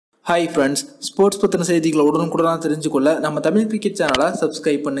Hi friends, sports பற்றின செய்திகளை உடனுக்குடன் தெரிஞ்சுக்கொள்ள நம்ம தமிழ் கிரிக்கெட் சேனலை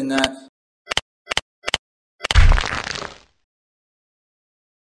சப்ஸ்கிரைப் பண்ணுங்க.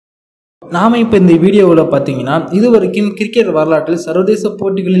 நாம இப்போ இந்த வீடியோவில் பார்த்தீங்கன்னா இதுவரைக்கும் கிரிக்கெட் வரலாற்றில் சர்வதேச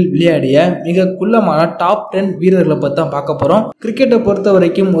போட்டிகளில் விளையாடிய மிக குள்ளமான டாப் 10 வீரர்களை பற்றி தான் பார்க்க போகிறோம். கிரிக்கெட்டை பொறுத்த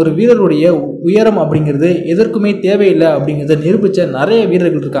வரைக்கும் ஒரு வீரருடைய உயரம் அப்படிங்கிறது எதற்குமே தேவையில்லை அப்படிங்கிறத நிரூபித்த நிறைய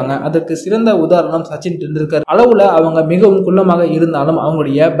வீரர்கள் இருக்காங்க. அதற்கு சிறந்த உதாரணம் சச்சின் டெண்டுல்கர். அளவில் அவங்க மிகவும் குள்ளமாக இருந்தாலும்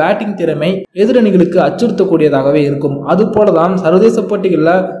அவங்களுடைய பேட்டிங் திறமை எதிரணிகளுக்கு அச்சுறுத்தக்கூடியதாகவே இருக்கும். அதுபோல தான் சர்வதேச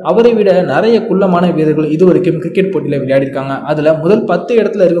போட்டிகளில் அவரை விட நிறைய குள்ளமான வீரர்கள் இதுவரைக்கும் கிரிக்கெட் போட்டியில் விளையாடிருக்காங்க. அதில் முதல் 10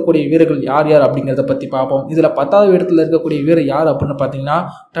 இடத்துல இருக்கக்கூடிய வீரர்கள் யார் யார் அப்படிங்கிறத பத்தி பார்ப்போம். இதுல 10வது இடத்துல இருக்கக்கூடிய வீரர் யார் அப்படின்னு பாத்தீங்கன்னா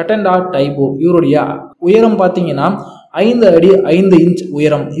டட்டெண்டா டைபோ. இவருடைய உயரம் பாத்தீங்கன்னா 5 அடி 5 இன்ச்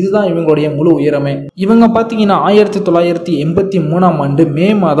உயரம். இதுதான் இவங்களுடைய முழு உயரமே. இவங்க பாத்தீங்கன்னா 1983ஆம் ஆண்டு மே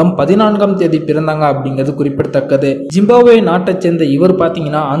மாதம் 14ஆம் தேதி பிறந்தாங்க அப்படிங்கிறது குறிப்பிடத்தக்கது. ஜிம்பாப்வே நாட்டை சேர்ந்த இவர்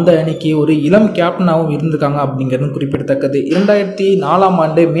பாத்தீங்கன்னா அந்த அணிக்கு ஒரு இளம் கேப்டனாகவும் இருந்திருக்காங்க அப்படிங்கிறது குறிப்பிடத்தக்கது. 2004ஆம்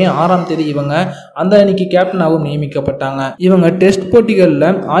ஆண்டு மே 6ஆம் தேதி இவங்க அந்த அணிக்கு கேப்டனாகவும் நியமிக்கப்பட்டாங்க. இவங்க டெஸ்ட் போட்டிகளில்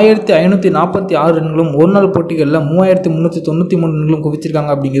 1546 ரன்களும் ஒரு நாள் போட்டிகளில் 3393 ரன்களும்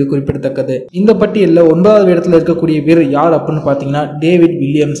குவிச்சிருக்காங்க அப்படிங்கிறது குறிப்பிடத்தக்கது. இந்த பட்டியலில் 9வது இடத்துல இருக்கக்கூடிய வீரர் யார் அப்படின்னு பாத்தீங்கன்னா டேவிட்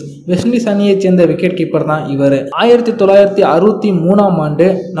வில்லியம்ஸ். வெஸ்ட் இண்டீஸ் அணியை சேர்ந்த விக்கெட் கீப்பர் தான் இவர். 1963ஆம் ஆண்டு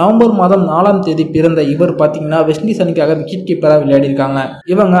நவம்பர் மாதம் 4ஆம் தேதி பிறந்த இவர் பாத்தீங்கன்னா வெஸ்ட் இண்டீஸ் அணிக்காக விக்கெட் கீப்பரா விளையாடி இருக்காங்க.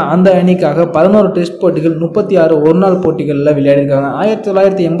 இவங்க அந்த அணிக்காக 11 டெஸ்ட் போட்டிகள் 36 ஒரு நாள் போட்டிகளில் விளையாடி இருக்காங்க.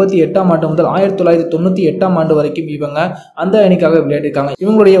 1988ஆம் ஆண்டு முதல் 1998ஆம் ஆண்டு வரைக்கும் இவங்க அந்த அணிக்காக விளையாடி இருக்காங்க.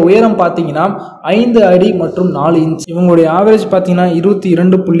 இவங்களுடைய உயரம் பாத்தீங்கன்னா 5 அடி மற்றும் 4 இன்ச். இவங்களுடைய ஆவரேஜ் பாத்தீங்கன்னா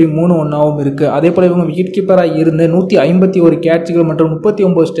 22.31 இருக்கு. அதே போல இவங்க விக்கெட் கீப்பரா இருந்து 151 கேட்சுகள் மற்றும்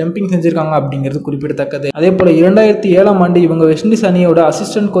 39 ஸ்டம்பிங் செஞ்சிருக்காங்க அப்படிங்கிறது குறிப்பிடத்தக்கது. அதே போல 2007ஆம் ஆண்டு இவங்க வெஸ்ட் இண்டீஸ் அணியோட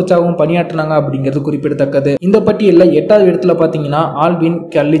அசிஸ்டன்ட் கோச்சாகவும் பணியாற்றினாங்க அப்படிங்கிறது குறிப்பிடத்தக்கது. இந்த பட்டியலில் 8வது இடத்துல பாத்தீங்கன்னா ஆல்வின்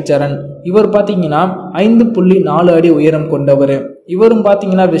கல்லிச்சரன். இவர் பாத்தீங்கன்னா 5.4 அடி உயரம் கொண்டவர். இவரும்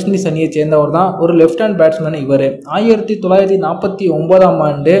பாத்தீங்கன்னா வெஸ்ட் இண்டீஸ் அணியை சேர்ந்தவர் தான். ஒரு லெப்ட் ஹேண்ட் பேட்ஸ்மேன் இவர். 1949ஆம்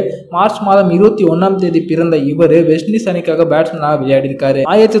ஆண்டு மார்ச் மாதம் 21ஆம் தேதி பிறந்த இவர் வெஸ்ட் இண்டீஸ் அணிக்காக பேட்ஸ்மேனாக விளையாடி இருக்காரு.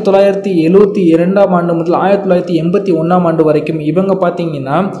 1972ஆம் ஆண்டு முதல் 1981ஆம் ஆண்டு வரைக்கும் இவங்க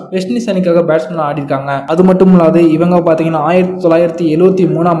பாத்தீங்கன்னா வெஸ்ட் இண்டீஸ் அணிக்காக பேட்ஸ்மேன் ஆடி இருக்காங்க. அது மட்டும் இல்லாது இவங்க பாத்தீங்கன்னா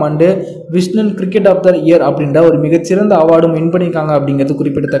 1973ஆம் ஆண்டு Wisden cricket of the year அப்படின்ற ஒரு மிகச்சிறந்த அவார்டும் வின் பண்ணியிருக்காங்க அப்படிங்கிறது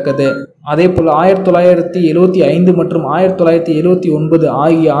குறிப்பிடத்தக்கது. அதே போல 1975 மற்றும் 1979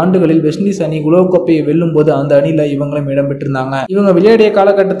 ஆகிய ஆண்டுகளில் வெஸ்ட் இண்டீஸ் அணி உலகக்கோப்பையை வெல்லும் போது அந்த அணியில இவங்களும் இடம்பெற்றிருந்தாங்க. இவங்க விளையாடிய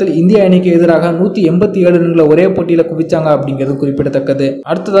காலகட்டத்தில் இந்திய அணிக்கு எதிராக 187 ரன்களை ஒரே போட்டியில குவிச்சாங்க அப்படிங்கிறது குறிப்பிடத்தக்கது.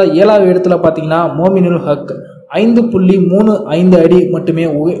 அடுத்ததா 7வது இடத்துல பாத்தீங்கன்னா மோமினுல் ஹக். 5.35 அடி மட்டுமே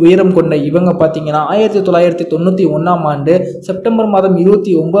உயரம் கொண்ட இவங்க பாத்தீங்கன்னா 1991ஆம் ஆண்டு செப்டம்பர் மாதம்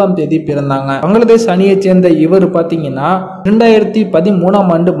 29ஆம் தேதி பிறந்தாங்க. பங்களாதேஷ் அணியை சேர்ந்த இவர் பாத்தீங்கன்னா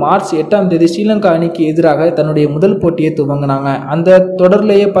 2013ஆம் ஆண்டு மார்ச் 8ஆம் தேதி ஸ்ரீலங்கா அணிக்கு எதிராக தன்னுடைய முதல் போட்டியை துவங்கினாங்க. அந்த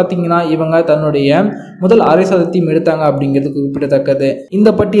தொடர்லேயே பாத்தீங்கன்னா இவங்க தன்னுடைய முதல் அரை சதத்தையும் எடுத்தாங்க அப்படிங்கிறது குறிப்பிடத்தக்கது. இந்த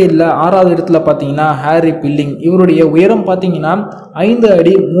பட்டியலில் 6வது இடத்துல பாத்தீங்கன்னா ஹாரி பில்லிங். இவருடைய உயரம் பாத்தீங்கன்னா 5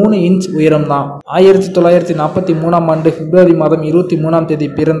 அடி 3 இன்ச் உயரம் தான். 1943ஆம் ஆண்டு பிப்ரவரி மாதம் 23ஆம் தேதி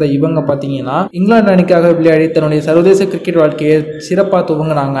பிறந்த இவங்க பாத்தீங்கன்னா இங்கிலாந்து அணிக்காக விளையாடி தன்னுடைய சர்வதேச கிரிக்கெட் வாழ்க்கையை சிறப்பா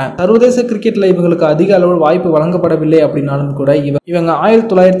துவங்கினாங்க. சர்வதேச கிரிக்கெட்ல இவங்களுக்கு அதிக அளவு வாய்ப்பு வழங்கப்படவில்லை அப்படின்னாலும் கூட இவங்க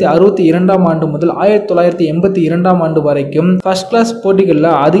 1962ஆம் ஆண்டு முதல் 1982ஆம் ஆண்டு வரைக்கும் ஃபர்ஸ்ட் கிளாஸ் போட்டிகளில்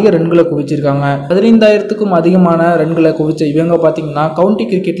அதிக ரன்களை குவிச்சிருக்காங்க. 15,000க்கும் அதிகமான ரன்களை குவிச்ச இவங்க பாத்தீங்கன்னா கவுண்டி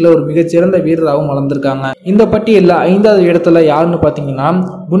கிரிக்கெட்ல ஒரு மிகச்சிறந்த வீரராகவும் வளர்ந்திருக்காங்க. இந்த பட்டியலில் 5வது இடத்துல யாருன்னு பாத்தீங்கன்னா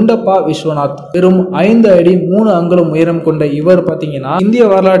குண்டப்பா விஸ்வநாத். வெறும் 5 அடி 3 அங்குலம் உயரம் கொண்ட இவர் பாத்தீங்கன்னா இந்திய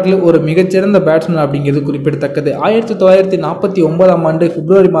வரலாற்றில் ஒரு மிகச்சிறந்த பேட்ஸ்மேன் அப்படிங்கிறது குறிப்பிடத்தக்கது. 1949ஆம் ஆண்டு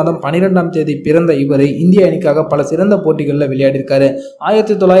பிப்ரவரி மாதம் 12ஆம் தேதி பிறந்த இவர் இந்திய அணிக்காக பல சிறந்த போட்டிகளில் விளையாடி இருக்காரு.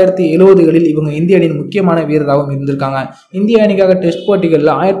 1970களில் இவங்க இந்திய அணியின் முக்கியமான வீரராகவும் இருந்திருக்காங்க. இந்திய அணிக்காக டெஸ்ட்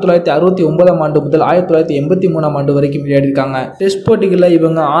போட்டிகளில் 1969ஆம் ஆண்டு முதல் 1983ஆம் ஆண்டு வரைக்கும் விளையாடி இருக்காங்க. டெஸ்ட் போட்டிகளில்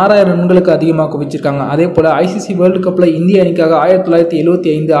இவங்க 6000 ரன்களுக்கு அதிகமாக குவிச்சிருக்காங்க. அதே போல ஐசிசி வேர்ல்டு கப்ல இந்திய அணிக்காக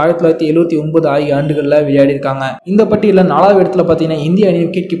 1975 1979 ஆகிய ஆண்டுகளில் விளையாடி இருக்காங்க. இந்த பட்டியலில் 4வது இடத்துல பாத்தீங்கன்னா இந்திய அணி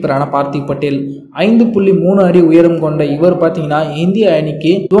விக்கெட் கீப்பரான பார்த்திக் பட்டேல். 5.3 அடி உயரம் கொண்ட இவர் பாத்தீங்கன்னா இந்திய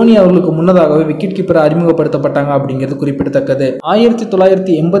அணிக்கு தோனி அவர்களுக்கு முன்னதாகவே விக்கெட் கீப்பரை அறிமுகப்படுத்தப்பட்டாங்க அப்படிங்கிறது குறிப்பிடத்தக்கது.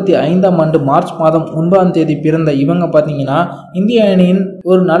 1985ஆம் ஆண்டு மார்ச் மாதம் 9ஆம் தேதி பிறந்த இவங்க பாத்தீங்கன்னா இந்திய அணியின்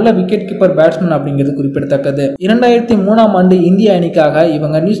ஒரு நல்ல விக்கெட் கீப்பர் பேட்ஸ்மேன் அப்படிங்கிறது குறிப்பிடத்தக்கது. 2003ஆம் ஆண்டு இந்திய அணிக்காக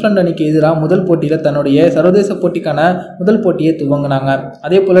இவங்க நியூசிலாந்து அணிக்கு எதிராக முதல் போட்டியில தன்னுடைய சர்வதேச போட்டிக்கான முதல் போட்டியை துவங்கினாங்க.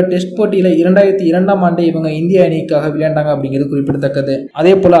 அதே போல டெஸ்ட் போட்டியில 2002ஆம் ஆண்டு இவங்க இந்திய அணிக்காக விளையாண்டாங்க அப்படிங்கிறது குறிப்பிடத்தக்கது.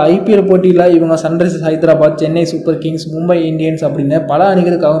 அதே போல IPL போட்டியில இவங்க Sunrisers Hyderabad, Chennai super Kings, Mumbai Indians அப்படின்னு பல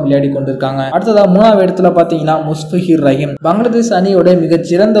அணிகளுக்காக விளையாடி கொண்டிருக்காங்க. அடுத்ததா 3வது இடத்துல பாத்தீங்கன்னா முஸ்ஃபிகுர் ரஹீம். பங்களாதேஷ் அணியோட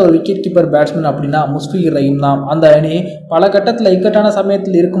மிகச்சிறந்த ஒரு விக்கெட் கீப்பர் பேட்ஸ்மேன் அப்படின்னா முஸ்ஃபிகுர் ரஹீம் தான். அந்த அணி பல கட்டத்தில் இக்கட்டான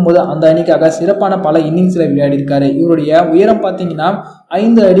சமயத்தில் இருக்கும்போது அந்த அணிக்காக சிறப்பான பல இன்னிங்ஸ்ல விளையாடி இருக்காரு. இவருடைய உயரம் பாத்தீங்கன்னா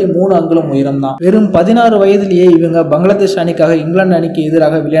 5 அடி 3 அங்குலம் உயரம் தான். வெறும் 16 வயதிலேயே இவங்க பங்களாதேஷ் அணிக்காக இங்கிலாந்து அணிக்கு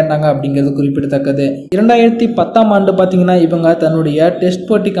எதிராக விளையாண்டாங்க அப்படிங்கிறது குறிப்பிடத்தக்கது. 2010ஆம் ஆண்டு பாத்தீங்கன்னா இவங்க தன்னுடைய டெஸ்ட்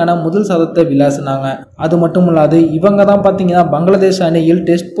போட்டிக்கான முதல் சதத்தை விளாசினாங்க. அது மட்டும் இல்லாது இவங்க தான் பாத்தீங்கன்னா பங்களாதேஷ் அணியில்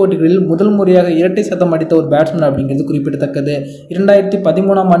டெஸ்ட் போட்டிகளில் முதல் முறையாக இரட்டை சதம் அடித்த ஒரு பேட்ஸ்மேன் அப்படிங்கிறது குறிப்பிடத்தக்கது.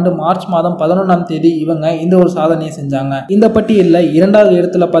 2013ஆம் ஆண்டு மார்ச் மாதம் 11ஆம் தேதி இவங்க இந்த ஒரு சாதனையை செஞ்சாங்க. இந்த பட்டியலில் 2வது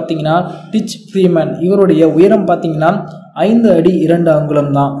இடத்துல பாத்தீங்கன்னா டிச் ஃப்ரீமேன். இவருடைய உயரம் பாத்தீங்கன்னா 5 அடி 2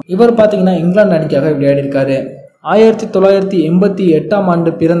 அங்குலம் தான். இவர் பாத்தீங்கன்னா இங்கிலாந்து அணிக்காக விளையாடி இருக்காரு. 1988ஆம்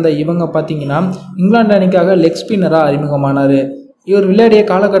ஆண்டு பிறந்த இவங்க பாத்தீங்கன்னா இங்கிலாந்து அணிக்காக லெக் ஸ்பின்னரா அறிமுகமானாரு. இவர் விளையாடிய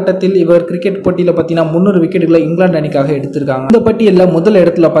காலகட்டத்தில் இவர் கிரிக்கெட் போட்டியில் பார்த்தீங்கன்னா 300 விக்கெட்டுகளை இங்கிலாந்து அணிக்காக எடுத்திருக்காங்க. இந்த பட்டியலில் முதல்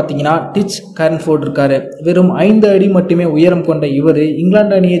இடத்துல பார்த்தீங்கன்னா டிச் கார்ன்ஃபோர்ட் இருக்காரு. வெறும் 5 அடி மட்டுமே உயரம் கொண்ட இவர்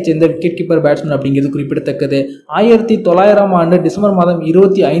இங்கிலாந்து அணியைச் சேர்ந்த விக்கெட் கீப்பர் பேட்ஸ்மேன் அப்படிங்கிறது குறிப்பிடத்தக்கது. 1900ஆம் ஆண்டு டிசம்பர் மாதம்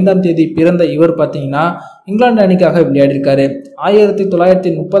 25ஆம் தேதி பிறந்த இவர் பார்த்தீங்கன்னா இங்கிலாந்து அணிக்காக விளையாடி இருக்காரு.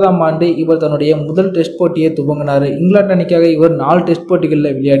 1930ஆம் ஆண்டு இவர் தன்னுடைய முதல் டெஸ்ட் போட்டியை துவங்கினார். இங்கிலாந்து அணிக்காக இவர் 4 டெஸ்ட்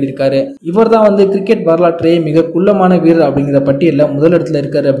போட்டிகளில் விளையாடி இருக்காரு. இவர் தான் கிரிக்கெட் வரலாற்றையே மிக குள்ளமான வீரர் அப்படிங்கிற பட்டியலில் முதல் இடத்துல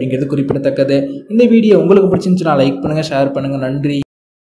இருக்காரு அப்படிங்கிறது குறிப்பிடத்தக்கது. இந்த வீடியோ உங்களுக்கு பிடிச்சிருந்துச்சுன்னா லைக் பண்ணுங்க, ஷேர் பண்ணுங்க. நன்றி.